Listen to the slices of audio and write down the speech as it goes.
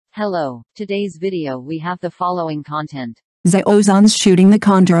Hello, today's video we have the following content. Xiao Zhan's shooting the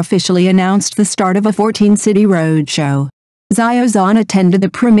Condor officially announced the start of a 14-city roadshow. Xiao Zhan attended the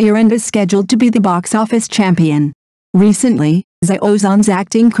premiere and is scheduled to be the box office champion. Recently, Xiao Zhan's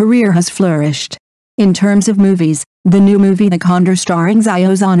acting career has flourished. In terms of movies, the new movie The Condor starring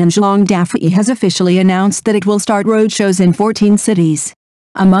Xiao Zhan and Zhuang Dafei has officially announced that it will start roadshows in 14 cities.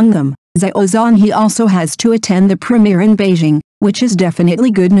 Among them, Xiao Zhan He also has to attend the premiere in Beijing, which is definitely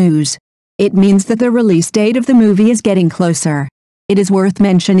good news. It means that the release date of the movie is getting closer. It is worth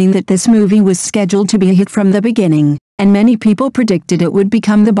mentioning that this movie was scheduled to be a hit from the beginning, and many people predicted it would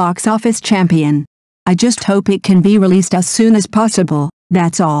become the box office champion. I just hope it can be released as soon as possible,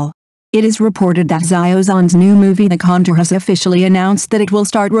 that's all. It is reported that Xiao Zhan's new movie The Condor has officially announced that it will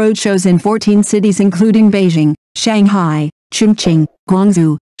start roadshows in 14 cities including Beijing, Shanghai, Chongqing,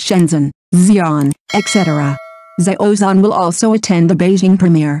 Guangzhou, Shenzhen, Xi'an, etc. Xiao Zhan will also attend the Beijing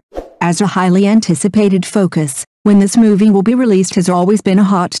premiere. As a highly anticipated focus, when this movie will be released has always been a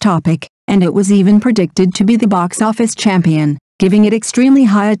hot topic, and it was even predicted to be the box office champion, giving it extremely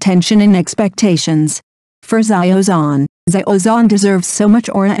high attention and expectations. For Xiao Zhan deserves so much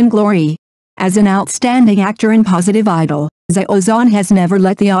aura and glory. As an outstanding actor and positive idol, Xiao Zhan has never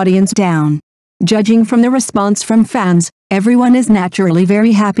let the audience down. Judging from the response from fans, everyone is naturally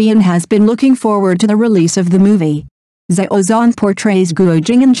very happy and has been looking forward to the release of the movie. Xiao Zhan portrays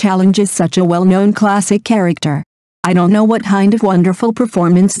Guojing and challenges such a well-known classic character. I don't know what kind of wonderful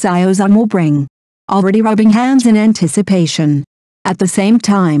performance Xiao Zhan will bring. Already rubbing hands in anticipation. At the same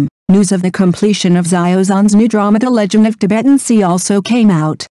time, news of the completion of Xiao Zhan's new drama The Legend of Tibetan Sea also came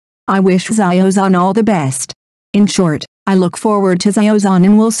out. I wish Xiao Zhan all the best. In short, I look forward to Xiao Zhan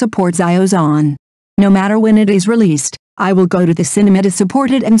and will support Xiao Zhan. No matter when it is released, I will go to the cinema to support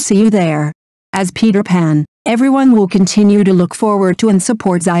it and see you there. As Peter Pan, everyone will continue to look forward to and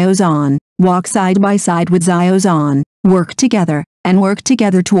support Xiao Zhan, walk side by side with Xiao Zhan, work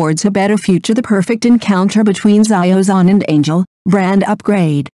together towards a better future. The perfect encounter between Xiao Zhan and Angel, brand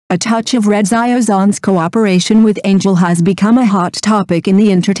upgrade, a touch of red. Xiao Zhan's cooperation with Angel has become a hot topic in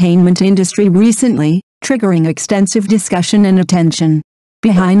the entertainment industry recently, triggering extensive discussion and attention.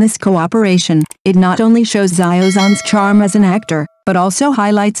 Behind this cooperation, it not only shows Xiao Zhan's charm as an actor, but also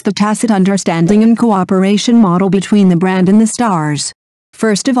highlights the tacit understanding and cooperation model between the brand and the stars.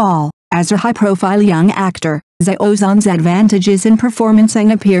 First of all, as a high-profile young actor, Xiao Zhan's advantages in performance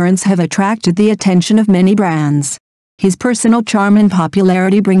and appearance have attracted the attention of many brands. His personal charm and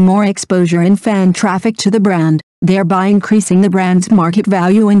popularity bring more exposure and fan traffic to the brand, thereby increasing the brand's market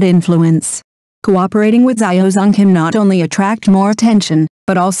value and influence. Cooperating with Xiao Zhan can not only attract more attention,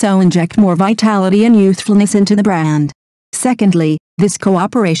 but also inject more vitality and youthfulness into the brand. Secondly, this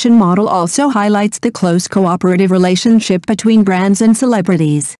cooperation model also highlights the close cooperative relationship between brands and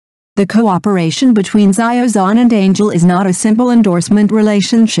celebrities. The cooperation between Xiao Zhan and Angel is not a simple endorsement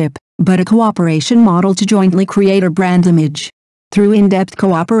relationship, but a cooperation model to jointly create a brand image. Through in-depth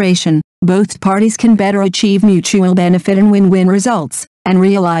cooperation, both parties can better achieve mutual benefit and win-win results, and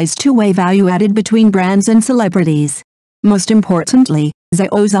realize two-way value added between brands and celebrities. Most importantly,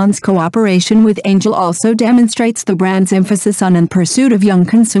 Xiao Zhan's cooperation with Angel also demonstrates the brand's emphasis on and pursuit of young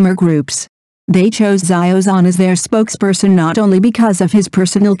consumer groups. They chose Xiao Zhan as their spokesperson not only because of his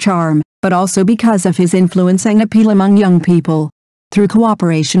personal charm, but also because of his influence and appeal among young people. Through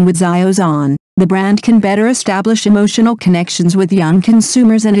cooperation with Xiao Zhan, the brand can better establish emotional connections with young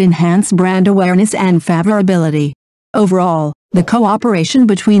consumers and enhance brand awareness and favorability. Overall, the cooperation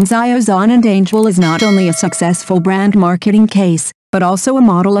between Xiao Zhan and Angel is not only a successful brand marketing case, but also a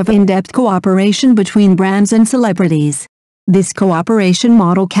model of in-depth cooperation between brands and celebrities. This cooperation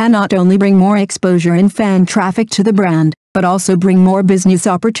model can not only bring more exposure and fan traffic to the brand, but also bring more business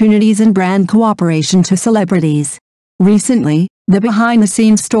opportunities and brand cooperation to celebrities. Recently, the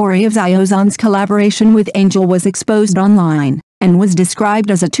behind-the-scenes story of Xiao Zhan's collaboration with Angel was exposed online, and was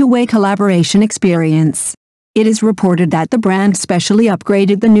described as a two-way collaboration experience. It is reported that the brand specially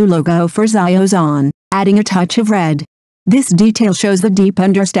upgraded the new logo for Xiao Zhan, adding a touch of red. This detail shows the deep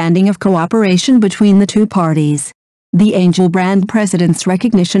understanding of cooperation between the two parties. The Angel brand president's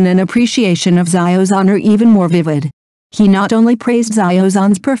recognition and appreciation of Xiao Zhan are even more vivid. He not only praised Xiao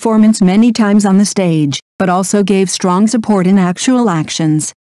Zhan's performance many times on the stage, but also gave strong support in actual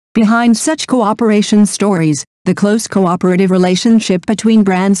actions. Behind such cooperation stories, the close cooperative relationship between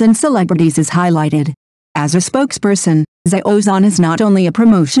brands and celebrities is highlighted. As a spokesperson, Xiao Zhan is not only a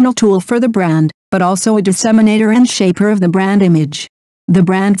promotional tool for the brand, but also a disseminator and shaper of the brand image. The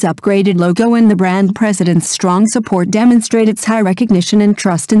brand's upgraded logo and the brand president's strong support demonstrate its high recognition and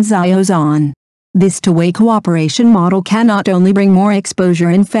trust in Xiao Zhan. This two-way cooperation model can not only bring more exposure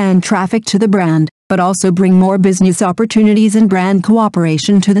and fan traffic to the brand, but also bring more business opportunities and brand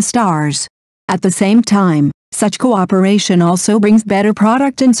cooperation to the stars. At the same time, such cooperation also brings better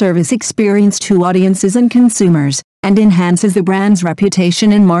product and service experience to audiences and consumers, and enhances the brand's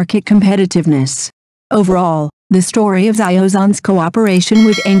reputation and market competitiveness. Overall, the story of Xiao Zhan's cooperation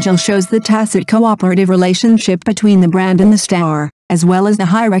with Angel shows the tacit cooperative relationship between the brand and the star, as well as the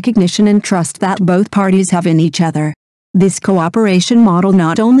high recognition and trust that both parties have in each other. This cooperation model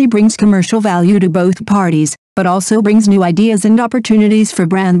not only brings commercial value to both parties, but also brings new ideas and opportunities for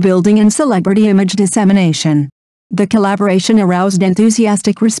brand building and celebrity image dissemination. The collaboration aroused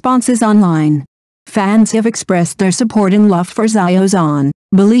enthusiastic responses online. Fans have expressed their support and love for Xiao Zhan,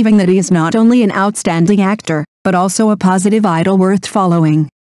 believing that he is not only an outstanding actor, but also a positive idol worth following.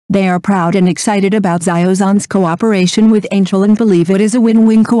 They are proud and excited about Xiao Zhan's cooperation with Angel and believe it is a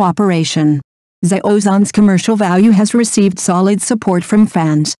win-win cooperation. Xiao Zhan's commercial value has received solid support from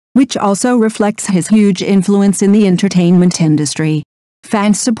fans, which also reflects his huge influence in the entertainment industry.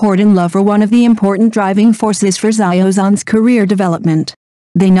 Fans' support and love are one of the important driving forces for Xiao Zhan's career development.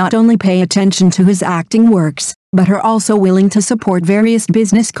 They not only pay attention to his acting works, but are also willing to support various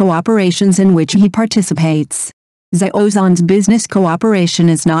business cooperations in which he participates. Xiao Zhan's business cooperation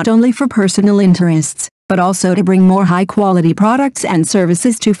is not only for personal interests, but also to bring more high-quality products and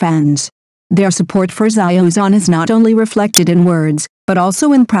services to fans. Their support for Xiao Zhan is not only reflected in words, but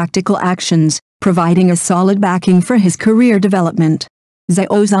also in practical actions, providing a solid backing for his career development.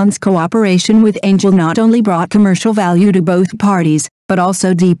 Xiao Zhan's cooperation with Angel not only brought commercial value to both parties, but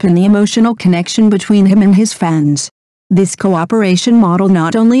also deepened the emotional connection between him and his fans. This cooperation model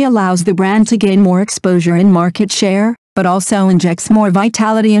not only allows the brand to gain more exposure and market share, but also injects more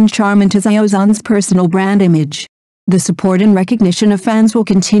vitality and charm into Xiao Zhan's personal brand image. The support and recognition of fans will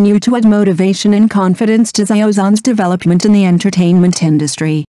continue to add motivation and confidence to Xiao Zhan's development in the entertainment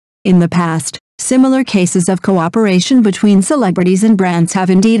industry. In the past, similar cases of cooperation between celebrities and brands have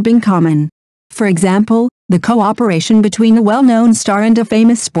indeed been common. For example, the cooperation between a well-known star and a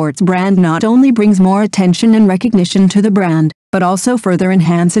famous sports brand not only brings more attention and recognition to the brand, but also further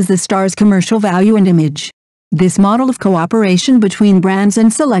enhances the star's commercial value and image. This model of cooperation between brands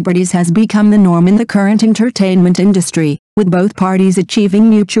and celebrities has become the norm in the current entertainment industry, with both parties achieving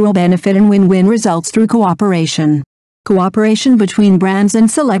mutual benefit and win-win results through cooperation. Cooperation between brands and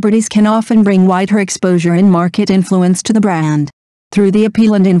celebrities can often bring wider exposure and market influence to the brand. Through the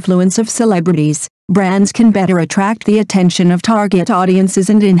appeal and influence of celebrities, brands can better attract the attention of target audiences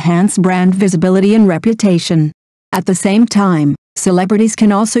and enhance brand visibility and reputation. At the same time, celebrities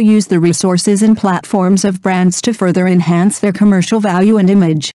can also use the resources and platforms of brands to further enhance their commercial value and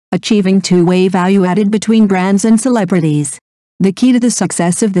image, achieving two-way value added between brands and celebrities. The key to the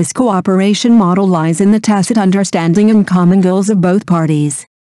success of this cooperation model lies in the tacit understanding and common goals of both parties.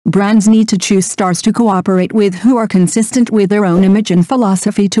 Brands need to choose stars to cooperate with who are consistent with their own image and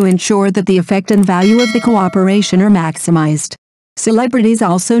philosophy to ensure that the effect and value of the cooperation are maximized. Celebrities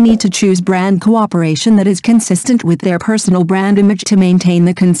also need to choose brand cooperation that is consistent with their personal brand image to maintain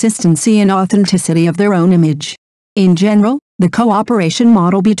the consistency and authenticity of their own image. In general, the cooperation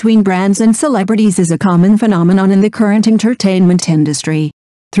model between brands and celebrities is a common phenomenon in the current entertainment industry.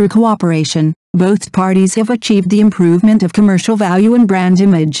 Through cooperation, both parties have achieved the improvement of commercial value and brand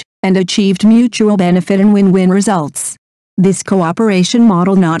image, and achieved mutual benefit and win-win results. This cooperation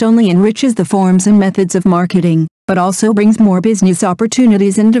model not only enriches the forms and methods of marketing, but also brings more business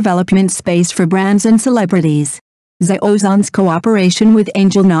opportunities and development space for brands and celebrities. Xiao Zhan's cooperation with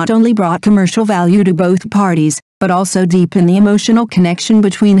Angel not only brought commercial value to both parties, but also deepened the emotional connection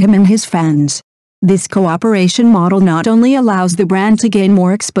between him and his fans. This cooperation model not only allows the brand to gain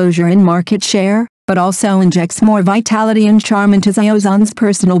more exposure and market share, but also injects more vitality and charm into Xiao Zhan's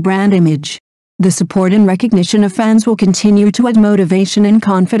personal brand image. The support and recognition of fans will continue to add motivation and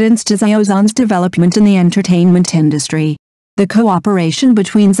confidence to Xiao Zhan's development in the entertainment industry. The cooperation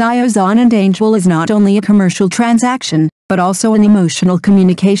between Xiao Zhan and Angel is not only a commercial transaction, but also an emotional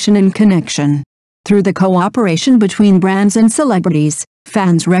communication and connection. Through the cooperation between brands and celebrities,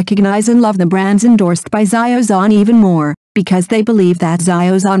 fans recognize and love the brands endorsed by Xiao Zhan even more, because they believe that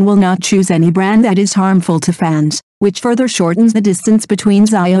Xiao Zhan will not choose any brand that is harmful to fans, which further shortens the distance between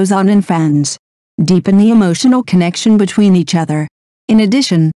Xiao Zhan and fans. Deepen the emotional connection between each other. In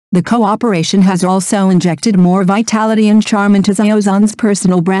addition, the cooperation has also injected more vitality and charm into Xiao Zhan's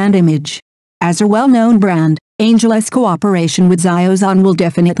personal brand image. As a well-known brand, Angel's cooperation with Xiao Zhan will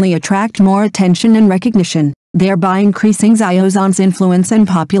definitely attract more attention and recognition, thereby increasing Xiao Zhan's influence and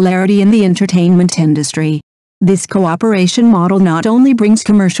popularity in the entertainment industry. This cooperation model not only brings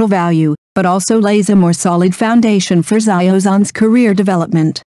commercial value, but also lays a more solid foundation for Xiao Zhan's career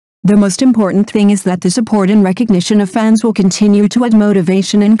development. The most important thing is that the support and recognition of fans will continue to add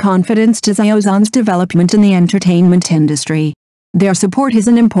motivation and confidence to Xiao Zhan's development in the entertainment industry. Their support is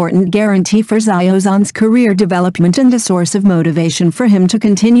an important guarantee for Xiao Zhan's career development and a source of motivation for him to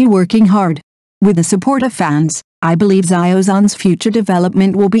continue working hard. With the support of fans, I believe Xiao Zhan's future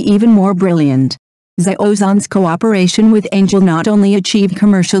development will be even more brilliant. Xiao Zhan's cooperation with Angel not only achieved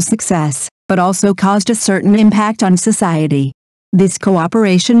commercial success, but also caused a certain impact on society. This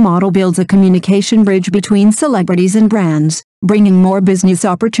cooperation model builds a communication bridge between celebrities and brands, bringing more business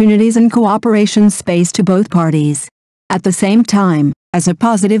opportunities and cooperation space to both parties. At the same time, as a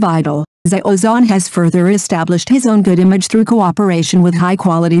positive idol, Xiao Zhan has further established his own good image through cooperation with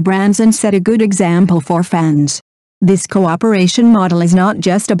high-quality brands and set a good example for fans. This cooperation model is not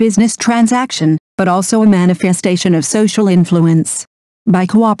just a business transaction, but also a manifestation of social influence. By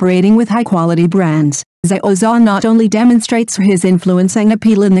cooperating with high-quality brands, Xiao Zhan not only demonstrates his influence and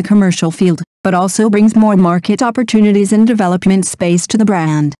appeal in the commercial field, but also brings more market opportunities and development space to the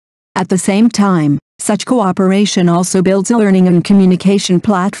brand. At the same time, such cooperation also builds a learning and communication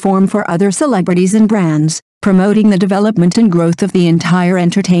platform for other celebrities and brands, promoting the development and growth of the entire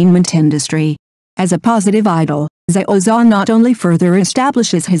entertainment industry. As a positive idol, Xiao Zhan not only further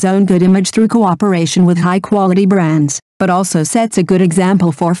establishes his own good image through cooperation with high-quality brands, but also sets a good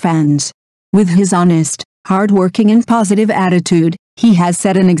example for fans. With his honest, hard-working and positive attitude, he has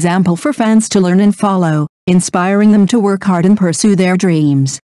set an example for fans to learn and follow, inspiring them to work hard and pursue their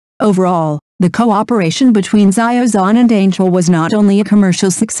dreams. Overall, the cooperation between Xiao Zhan and Angel was not only a commercial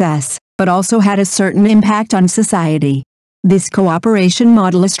success, but also had a certain impact on society. This cooperation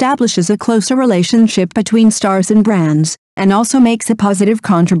model establishes a closer relationship between stars and brands, and also makes a positive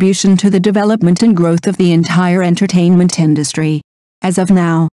contribution to the development and growth of the entire entertainment industry. As of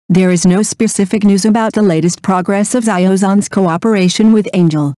now, there is no specific news about the latest progress of Xiao Zhan's cooperation with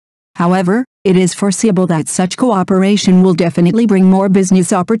Angel. However, it is foreseeable that such cooperation will definitely bring more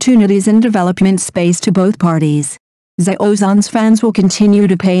business opportunities and development space to both parties. Xiao Zhan's fans will continue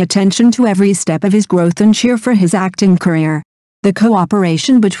to pay attention to every step of his growth and cheer for his acting career. The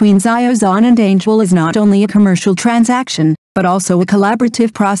cooperation between Xiao Zhan and Angel is not only a commercial transaction, but also a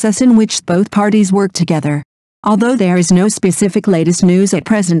collaborative process in which both parties work together. Although there is no specific latest news at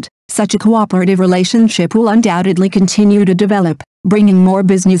present, such a cooperative relationship will undoubtedly continue to develop, bringing more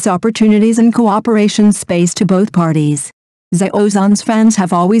business opportunities and cooperation space to both parties. Xiao Zhan's fans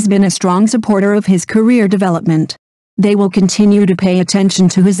have always been a strong supporter of his career development. They will continue to pay attention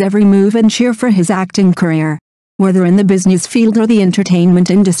to his every move and cheer for his acting career. Whether in the business field or the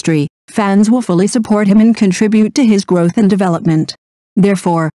entertainment industry, fans will fully support him and contribute to his growth and development.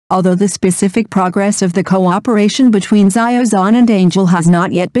 Therefore, although the specific progress of the cooperation between Xiao Zhan and Angel has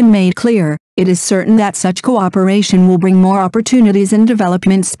not yet been made clear, it is certain that such cooperation will bring more opportunities and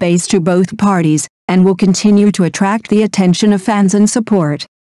development space to both parties, and will continue to attract the attention of fans and support.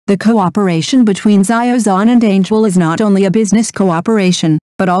 The cooperation between Xiao Zhan and Angel is not only a business cooperation,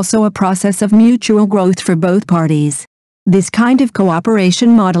 but also a process of mutual growth for both parties. This kind of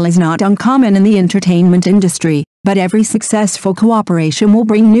cooperation model is not uncommon in the entertainment industry, but every successful cooperation will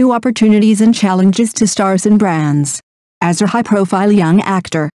bring new opportunities and challenges to stars and brands. As a high-profile young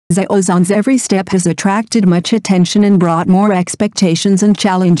actor, Xiao Zhan's every step has attracted much attention and brought more expectations and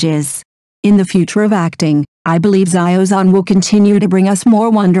challenges. In the future of acting, I believe Xiao Zhan will continue to bring us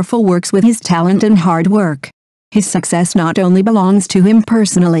more wonderful works with his talent and hard work. His success not only belongs to him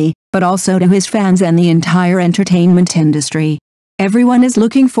personally, but also to his fans and the entire entertainment industry. Everyone is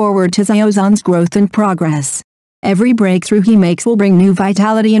looking forward to Xiao Zhan's growth and progress. Every breakthrough he makes will bring new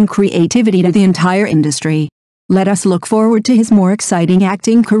vitality and creativity to the entire industry. Let us look forward to his more exciting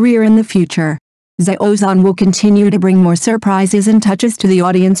acting career in the future. Xiao Zhan will continue to bring more surprises and touches to the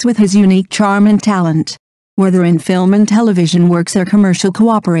audience with his unique charm and talent. Whether in film and television works or commercial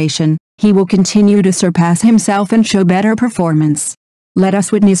cooperation, he will continue to surpass himself and show better performance. Let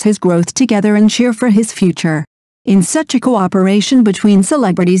us witness his growth together and cheer for his future. In such a cooperation between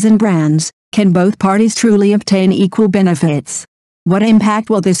celebrities and brands, can both parties truly obtain equal benefits? What impact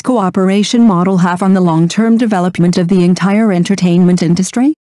will this cooperation model have on the long-term development of the entire entertainment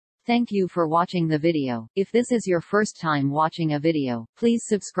industry? Thank you for watching the video. If this is your first time watching a video, please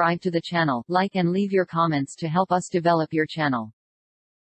subscribe to the channel, like and leave your comments to help us develop your channel.